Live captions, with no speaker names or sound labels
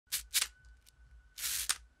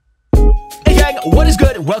gang? What is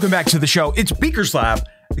good? Welcome back to the show. It's Beaker's Lab.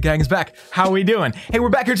 The gang is back. How are we doing? Hey, we're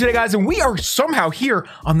back here today, guys, and we are somehow here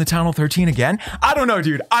on the Townhall 13 again. I don't know,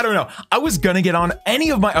 dude. I don't know. I was gonna get on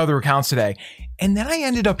any of my other accounts today, and then I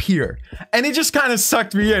ended up here, and it just kind of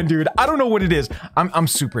sucked me in, dude. I don't know what it is. I'm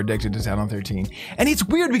super addicted to Townhall 13, and it's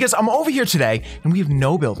weird because I'm over here today, and we have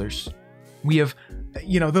no builders. We have,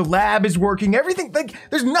 you know, the lab is working. Everything, like,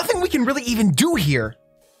 there's nothing we can really even do here,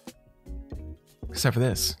 except for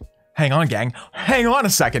this. Hang on, gang. Hang on a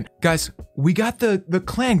second. Guys, we got the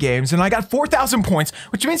clan games, and I got 4,000 points,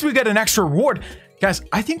 which means we get an extra reward. Guys,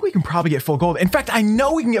 I think we can probably get full gold. In fact, I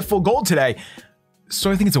know we can get full gold today. So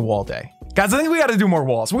I think it's a wall day. Guys, I think we got to do more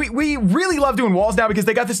walls. We really love doing walls now because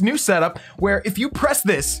they got this new setup where if you press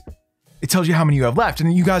this, it tells you how many you have left.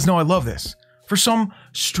 And you guys know I love this. For some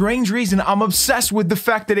strange reason, I'm obsessed with the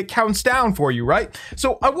fact that it counts down for you, right?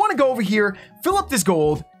 So I want to go over here, fill up this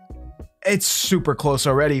gold. It's super close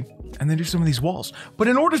already. And then do some of these walls. But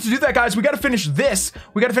in order to do that, guys, we got to finish this.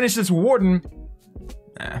 We got to finish this warden.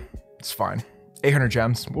 It's fine. 800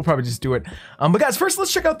 gems. We'll probably just do it. But guys, first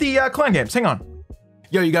let's check out the clan games. Hang on.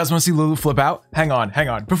 Yo, you guys want to see Lulu flip out? Hang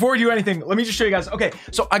on. Before we do anything, let me just show you guys. Okay,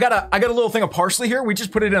 so I got a little thing of parsley here. We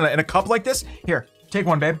just put it in a cup like this. Here, take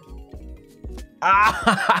one, babe.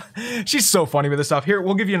 Ah, she's so funny with this stuff. Here,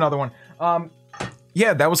 we'll give you another one.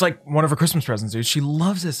 Yeah, that was like one of her Christmas presents, dude. She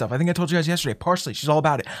loves this stuff. I think I told you guys yesterday. Parsley, she's all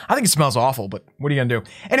about it. I think it smells awful, but what are you gonna do?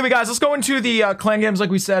 Anyway, guys, let's go into the clan games like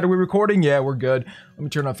we said. Are we recording? Yeah, we're good. Let me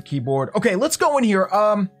turn off the keyboard. Okay, let's go in here.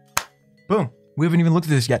 Boom. We haven't even looked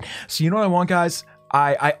at this yet. So you know what I want, guys?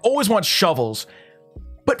 I always want shovels.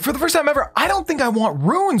 But for the first time ever, I don't think I want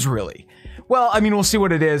runes, really. Well, I mean, we'll see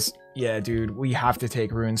what it is. Yeah, dude, we have to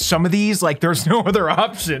take runes. Some of these, like, there's no other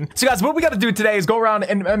option. So guys, what we got to do today is go around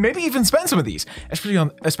and maybe even spend some of these, especially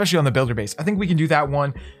on the builder base. I think we can do that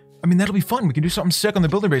one. I mean, that'll be fun. We can do something sick on the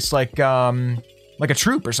builder base, like a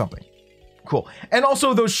troop or something. Cool. And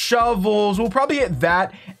also those shovels, we'll probably get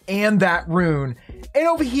that and that rune. And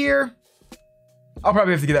over here, I'll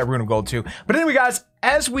probably have to get that rune of gold too. But anyway, guys,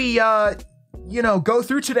 as we, you know, go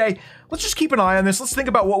through today, let's just keep an eye on this. Let's think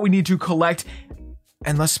about what we need to collect.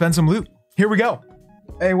 And let's spend some loot. Here we go.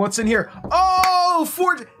 Hey, what's in here? Oh,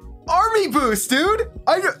 Fort Army boost, dude.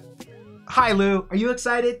 Hi, Lou. Are you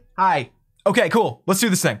excited? Hi. Okay, cool. Let's do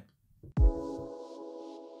this thing.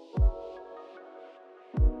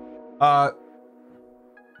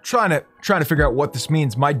 Trying to figure out what this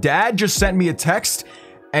means. My dad just sent me a text,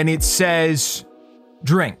 and it says,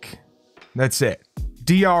 drink. That's it.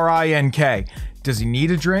 D-R-I-N-K. Does he need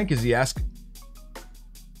a drink? Is he asking?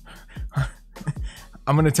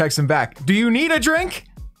 I'm gonna text him back. Do you need a drink?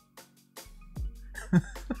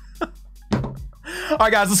 All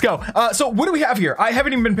right, guys, let's go. So what do we have here? I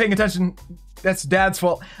haven't even been paying attention. That's Dad's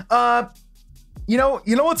fault. You know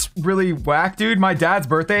what's really whack, dude? My dad's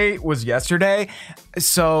birthday was yesterday,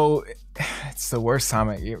 so it's the worst time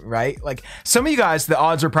of year, right? Like, some of you guys, the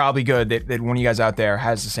odds are probably good that one of you guys out there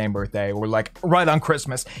has the same birthday or like right on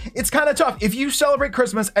Christmas. It's kind of tough. If you celebrate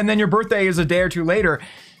Christmas and then your birthday is a day or two later,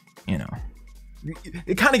 you know,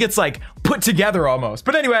 it kind of gets like put together almost.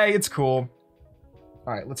 But anyway, it's cool.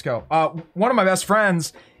 All right, let's go. One of my best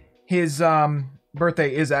friends, his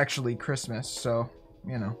birthday is actually Christmas, so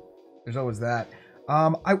you know, there's always that.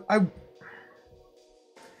 I'll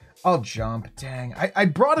jump. Dang, I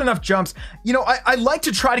brought enough jumps. You know, I like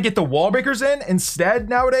to try to get the wall breakers in instead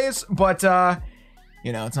nowadays, but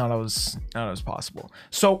you know, it's not always possible.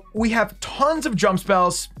 So we have tons of jump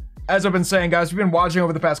spells. As I've been saying, guys, we've been watching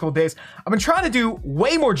over the past couple days. I've been trying to do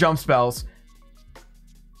way more jump spells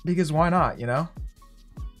because why not, you know?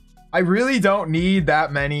 I really don't need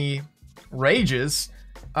that many rages.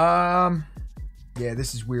 Yeah,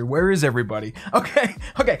 this is weird. Where is everybody?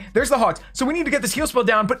 Okay, there's the hogs. So we need to get this heal spell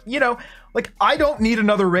down, but you know, like, I don't need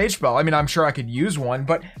another rage spell. I mean, I'm sure I could use one,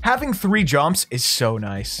 but having 3 jumps is so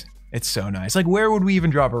nice. It's so nice. Like, where would we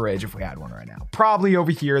even drop a rage if we had one right now? Probably over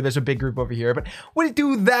here. There's a big group over here, but would it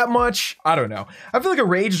do that much? I don't know. I feel like a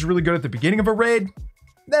rage is really good at the beginning of a raid.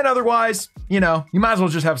 Then otherwise, you know, you might as well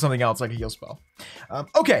just have something else like a heal spell.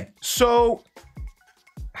 Okay, so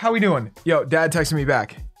how we doing? Yo, Dad texted me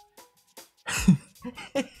back.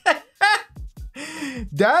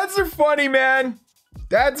 Dads are funny, man.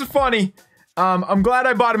 Dads are funny. I'm glad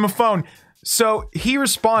I bought him a phone. So he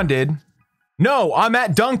responded, no, I'm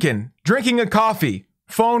at Dunkin', drinking a coffee.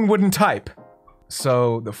 Phone wouldn't type.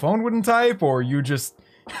 So the phone wouldn't type, or you just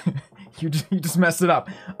you just messed it up.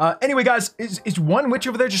 Anyway, guys, is one witch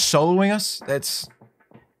over there just soloing us? That's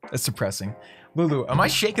depressing. Lulu, am I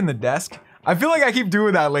shaking the desk? I feel like I keep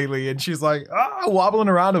doing that lately, and she's like, wobbling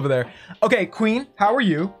around over there. Okay, Queen, how are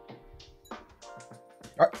you?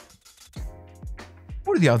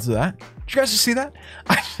 What are the odds of that? Did you guys just see that?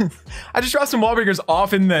 I just dropped some wall breakers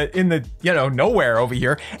off in the you know, nowhere over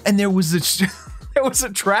here, and there was a there was a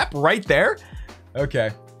trap right there.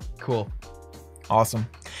 Okay, cool, awesome.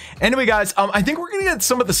 Anyway, guys, I think we're gonna get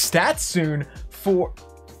some of the stats soon for.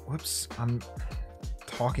 Whoops, I'm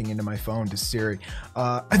talking into my phone to Siri.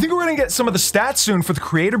 I think we're gonna get some of the stats soon for the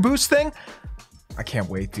creator boost thing. I can't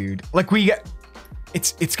wait, dude. Like we get.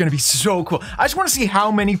 It's gonna be so cool. I just want to see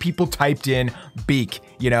how many people typed in Beak,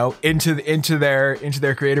 you know, into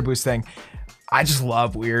their creator boost thing. I just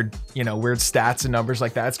love weird, you know, weird stats and numbers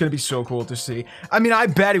like that. It's gonna be so cool to see. I mean, I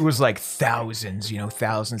bet it was like thousands, you know,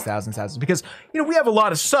 thousands, because, you know, we have a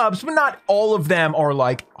lot of subs, but not all of them are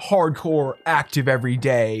like hardcore active every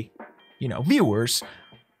day, you know, viewers.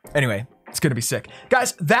 Anyway, it's gonna be sick.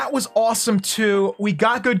 Guys, that was awesome too. We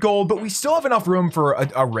got good gold, but we still have enough room for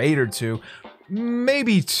a raid or two.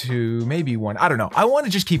 Maybe two, maybe one. I don't know. I want to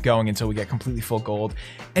just keep going until we get completely full gold.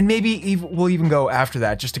 And maybe we'll even go after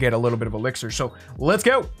that just to get a little bit of elixir. So let's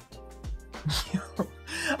go.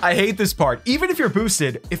 I hate this part. Even if you're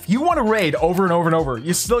boosted, if you want to raid over and over and over,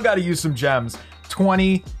 you still got to use some gems.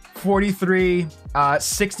 20, 43,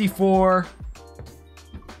 64.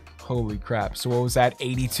 Holy crap. So what was that?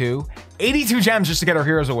 82? 82 gems just to get our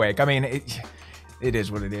heroes awake. I mean, it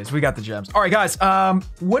is what it is. We got the gems. All right, guys.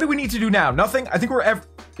 What do we need to do now? Nothing. I think we're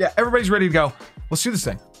everybody's ready to go. Let's do this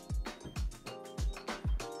thing.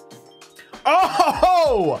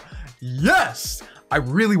 Oh, yes. I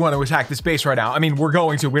really want to attack this base right now. I mean, we're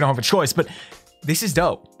going to. We don't have a choice, but this is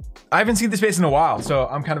dope. I haven't seen this base in a while, so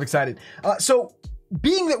I'm kind of excited. So,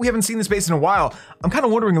 being that we haven't seen this base in a while, I'm kind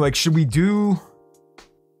of wondering, like, should we do?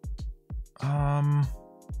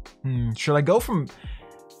 Should I go from?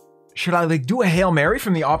 Should I like do a Hail Mary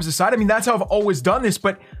from the opposite side? I mean, that's how I've always done this,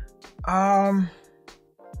 but dang,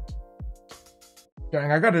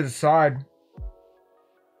 I gotta decide.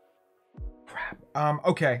 Crap.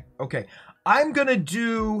 Okay. I'm gonna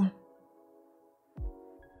do.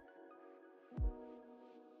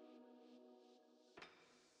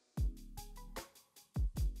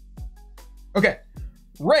 Okay,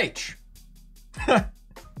 rage.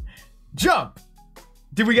 Jump.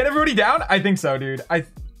 Did we get everybody down? I think so, dude.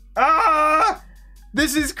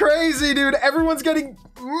 This is crazy, dude. Everyone's getting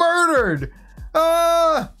murdered.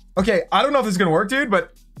 Okay, I don't know if this is gonna work, dude,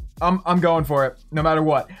 but I'm going for it no matter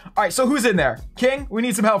what. All right, so who's in there? King, we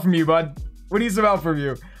need some help from you, bud. We need some help from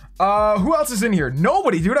you. Who else is in here?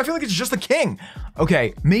 Nobody, dude. I feel like it's just the king.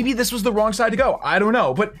 Okay, maybe this was the wrong side to go. I don't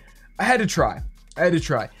know, but I had to try.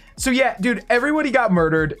 So yeah, dude, everybody got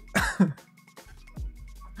murdered.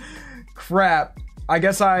 Crap. I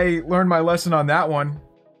guess I learned my lesson on that one.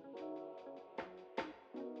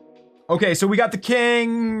 Okay, so we got the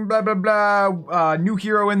king, blah, blah, blah. New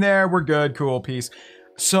hero in there. We're good. Cool. Peace.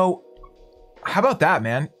 So how about that,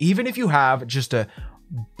 man? Even if you have just a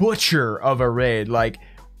butcher of a raid, like,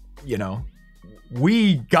 you know,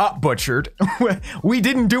 we got butchered. We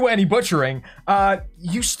didn't do any butchering.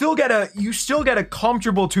 You still get a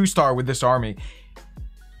comfortable 2-star with this army.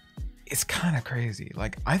 It's kind of crazy.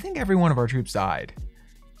 Like, I think every one of our troops died.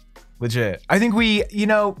 Legit. I think we, you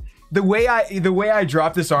know, the way I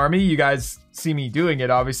drop this army, you guys see me doing it,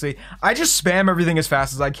 obviously. I just spam everything as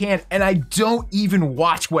fast as I can, and I don't even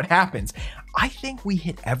watch what happens. I think we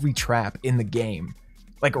hit every trap in the game.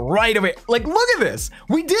 Like, right away. Like, look at this.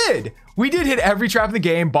 We did hit every trap in the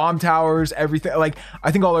game, bomb towers, everything. Like,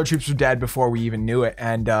 I think all our troops were dead before we even knew it.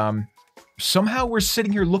 And somehow we're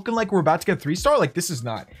sitting here looking like we're about to get 3-star. Like, this is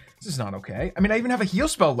not okay. I mean, I even have a heal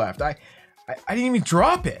spell left. I didn't even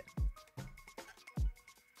drop it.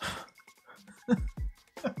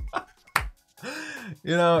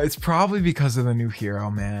 You know, it's probably because of the new hero,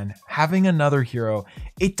 man. Having another hero,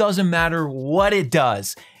 it doesn't matter what it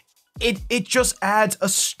does. It just adds a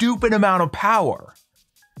stupid amount of power.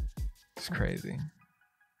 It's crazy.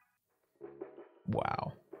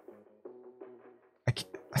 Wow. I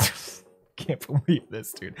can't believe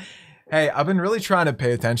this, dude. Hey, I've been really trying to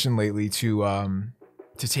pay attention lately to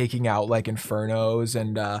taking out like infernos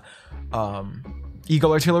and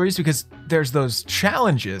eagle artilleries, because there's those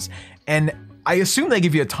challenges, and I assume they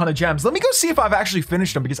give you a ton of gems. Let me go see if I've actually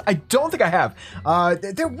finished them, because I don't think I have.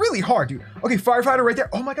 They're really hard, dude. Okay, firefighter right there.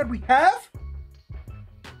 Oh my god, we have?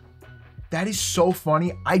 That is so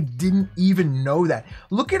funny. I didn't even know that.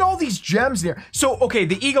 Look at all these gems there. So, okay,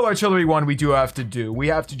 the eagle artillery one we do have to do. We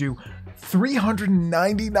have to do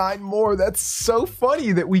 399 more. That's so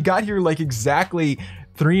funny that we got here like exactly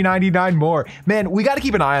 399 more. Man, we got to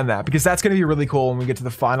keep an eye on that, because that's going to be really cool when we get to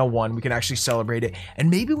the final one. We can actually celebrate it, and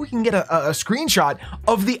maybe we can get a screenshot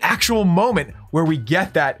of the actual moment where we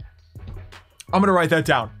get that. I'm going to write that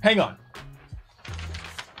down. Hang on.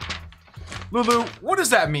 Lulu, what does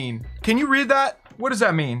that mean? Can you read that? What does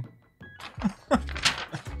that mean?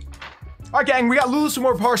 All right, gang, we got Lulu some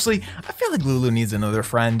more parsley. I feel like Lulu needs another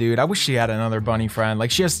friend, dude. I wish she had another bunny friend.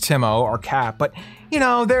 Like, she has Timo, our cat, but, you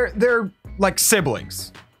know, they're like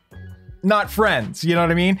siblings, not friends. You know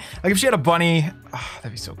what I mean? Like, if she had a bunny, oh,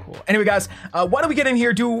 that'd be so cool. Anyway, guys, why don't we get in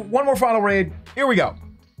here, do one more final raid. Here we go.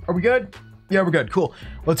 Are we good? Yeah, we're good. Cool.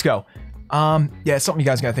 Let's go. Yeah, it's something you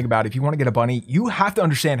guys gotta think about. If you want to get a bunny, you have to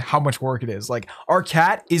understand how much work it is. Like, our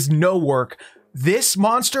cat is no work. This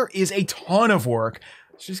monster is a ton of work.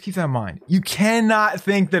 So just keep that in mind. You cannot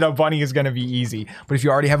think that a bunny is gonna be easy. But if you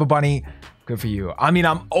already have a bunny, good for you. I mean,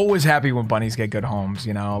 I'm always happy when bunnies get good homes,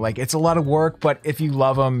 you know? Like, it's a lot of work, but if you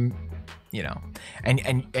love them, you know,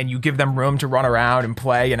 and you give them room to run around and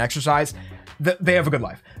play and exercise, they have a good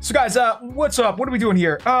life. So guys, what's up? What are we doing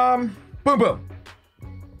here? Boom, boom.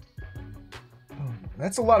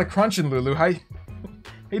 That's a lot of crunching, Lulu. How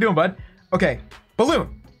you doing, bud? Okay,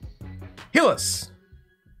 balloon. Heal us.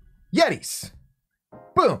 Yetis.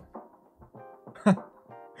 Boom.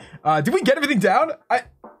 Did we get everything down? I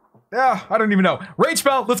don't even know. Rage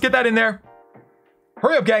spell, let's get that in there.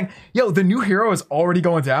 Hurry up, gang. Yo, the new hero is already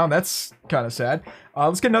going down. That's kind of sad.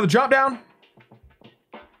 Let's get another drop down.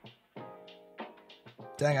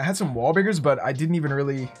 Dang, I had some wall breakers, but I didn't even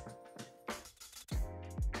really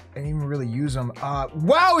use them.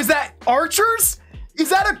 Wow, is that archers? Is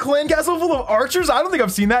that a clan castle full of archers? I don't think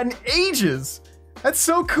I've seen that in ages. That's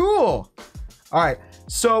so cool. All right,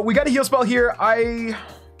 so we got a heal spell here.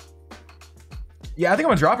 Yeah, I think I'm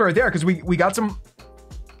gonna drop it right there because we got some.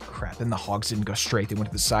 Crap, then the hogs didn't go straight. They went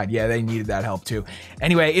to the side. Yeah, they needed that help too.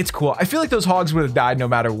 Anyway, it's cool. I feel like those hogs would have died no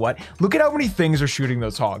matter what. Look at how many things are shooting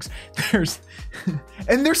those hogs.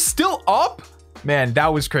 And they're still up. Man,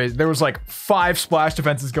 that was crazy. There was like 5 splash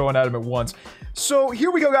defenses going at him at once. So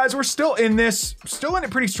here we go, guys. We're still in this. Still in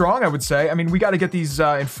it pretty strong, I would say. I mean, we got to get these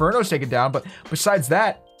Infernos taken down. But besides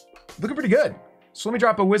that, looking pretty good. So let me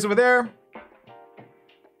drop a whiz over there.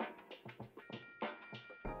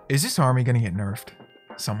 Is this army going to get nerfed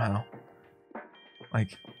somehow?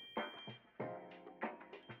 Like,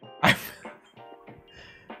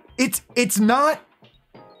 it's not.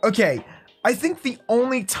 Okay, I think the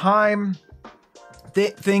only time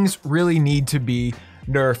that things really need to be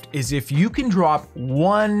nerfed is if you can drop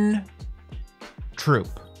one troop,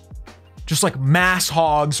 just like mass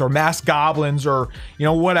hogs or mass goblins or, you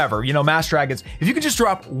know, whatever, you know, mass dragons. If you could just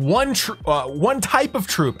drop one type of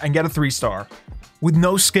troop and get a 3-star with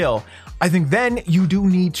no skill, I think then you do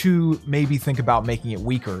need to maybe think about making it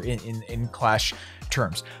weaker in clash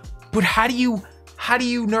terms. But how do you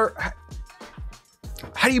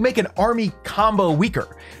make an army combo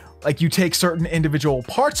weaker? Like, you take certain individual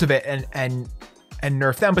parts of it and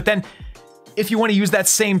nerf them, but then if you want to use that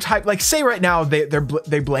same type, like say right now they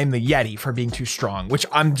blame the Yeti for being too strong, which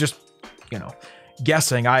I'm just, you know,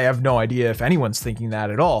 guessing. I have no idea if anyone's thinking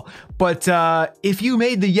that at all. But if you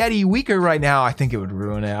made the Yeti weaker right now, I think it would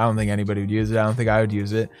ruin it. I don't think anybody would use it. I don't think I would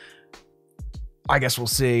use it. I guess we'll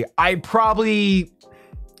see. I've probably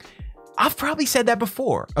said that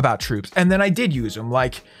before about troops, and then I did use them.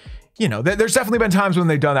 Like, you know, there's definitely been times when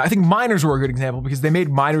they've done that. I think miners were a good example because they made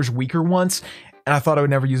miners weaker once, and I thought I would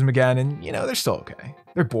never use them again. And, you know, they're still okay.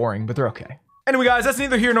 They're boring, but they're okay. Anyway, guys, that's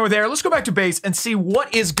neither here nor there. Let's go back to base and see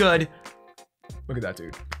what is good. Look at that,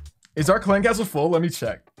 dude. Is our clan castle full? Let me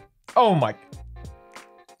check. Oh my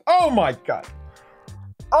God.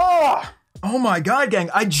 Oh my God, gang.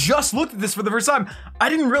 I just looked at this for the first time. I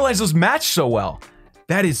didn't realize those match so well.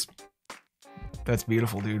 That's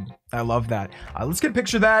beautiful, dude. I love that. Let's get a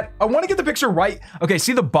picture of that. I want to get the picture right. Okay,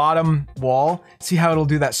 see the bottom wall? See how it'll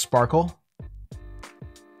do that sparkle?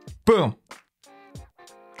 Boom.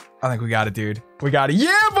 I think we got it, dude. We got it.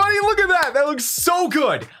 Yeah, buddy, look at that. That looks so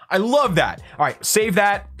good. I love that. All right, save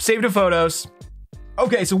that. Save the photos.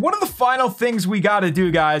 Okay, so one of the final things we got to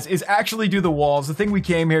do, guys, is actually do the walls, the thing we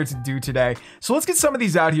came here to do today. So let's get some of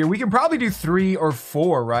these out here. We can probably do 3 or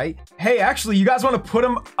 4, right? Hey, actually, you guys want to put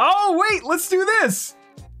them? Oh, wait, let's do this.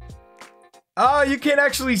 Oh, you can't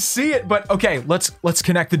actually see it, but okay, let's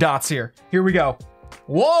connect the dots here. Here we go.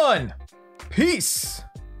 1, peace.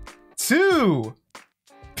 2,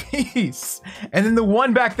 peace. And then the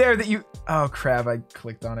one back there that you, oh crap, I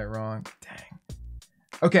clicked on it wrong. Dang.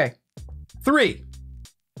 Okay, 3,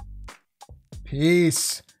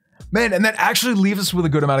 peace. Man, and that actually leaves us with a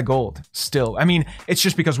good amount of gold still. I mean, it's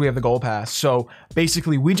just because we have the gold pass. So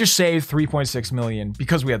basically we just saved 3.6 million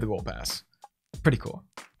because we have the gold pass. Pretty cool.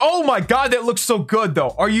 Oh my God, that looks so good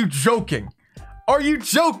though. Are you joking? Are you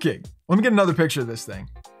joking? Let me get another picture of this thing.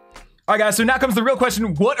 All right, guys, so now comes the real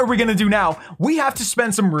question. What are we going to do now? We have to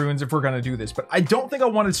spend some runes if we're going to do this, but I don't think I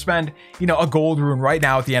want to spend, you know, a gold rune right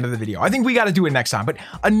now at the end of the video. I think we got to do it next time. But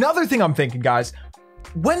another thing I'm thinking, guys,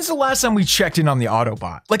 when's the last time we checked in on the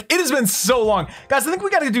Autobot? Like, it has been so long. Guys, I think we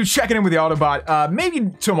got to do checking in with the Autobot. Maybe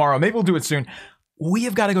tomorrow. Maybe we'll do it soon. We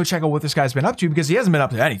have got to go check out what this guy's been up to because he hasn't been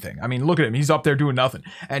up to anything. I mean, look at him. He's up there doing nothing.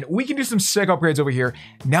 And we can do some sick upgrades over here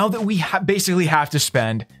now that we basically have to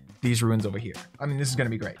spend these runes over here. I mean, this is going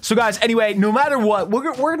to be great. So guys, anyway, no matter what,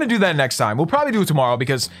 we're going to do that next time. We'll probably do it tomorrow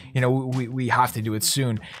because, you know, we have to do it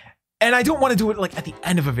soon. And I don't want to do it like at the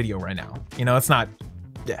end of a video right now. You know, it's not,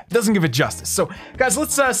 yeah, it doesn't give it justice. So guys,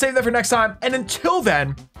 let's save that for next time. And until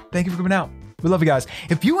then, thank you for coming out. We love you guys.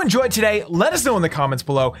 If you enjoyed today, let us know in the comments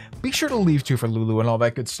below. Be sure to leave 2 for Lulu and all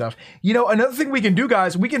that good stuff. You know, another thing we can do,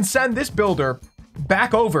 guys, we can send this builder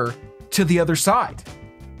back over to the other side.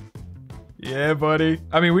 Yeah, buddy.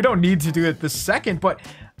 I mean, we don't need to do it the second, but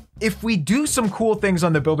if we do some cool things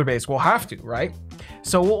on the builder base, we'll have to, right?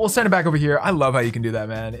 So we'll send it back over here. I love how you can do that,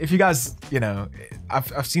 man. If you guys, you know,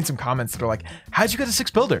 I've seen some comments that are like, how'd you get a 6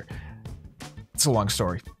 builder? It's a long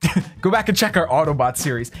story. Go back and check our Autobot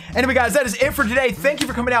series. Anyway, guys, that is it for today. Thank you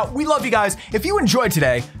for coming out. We love you guys. If you enjoyed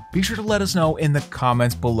today, be sure to let us know in the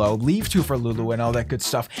comments below. Leave 2 for Lulu and all that good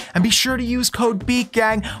stuff. And be sure to use code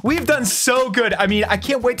BEAKGANG. We've done so good. I mean, I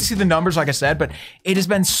can't wait to see the numbers, like I said, but it has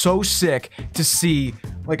been so sick to see,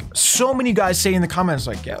 like, so many guys say in the comments,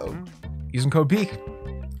 like, yo, using code BEAK.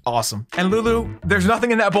 Awesome. And Lulu, there's nothing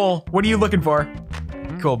in that bowl. What are you looking for?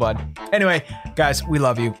 Cool, bud. Anyway, guys, we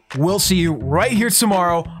love you. We'll see you right here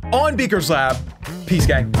tomorrow on Beaker's Lab. Peace,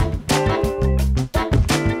 gang.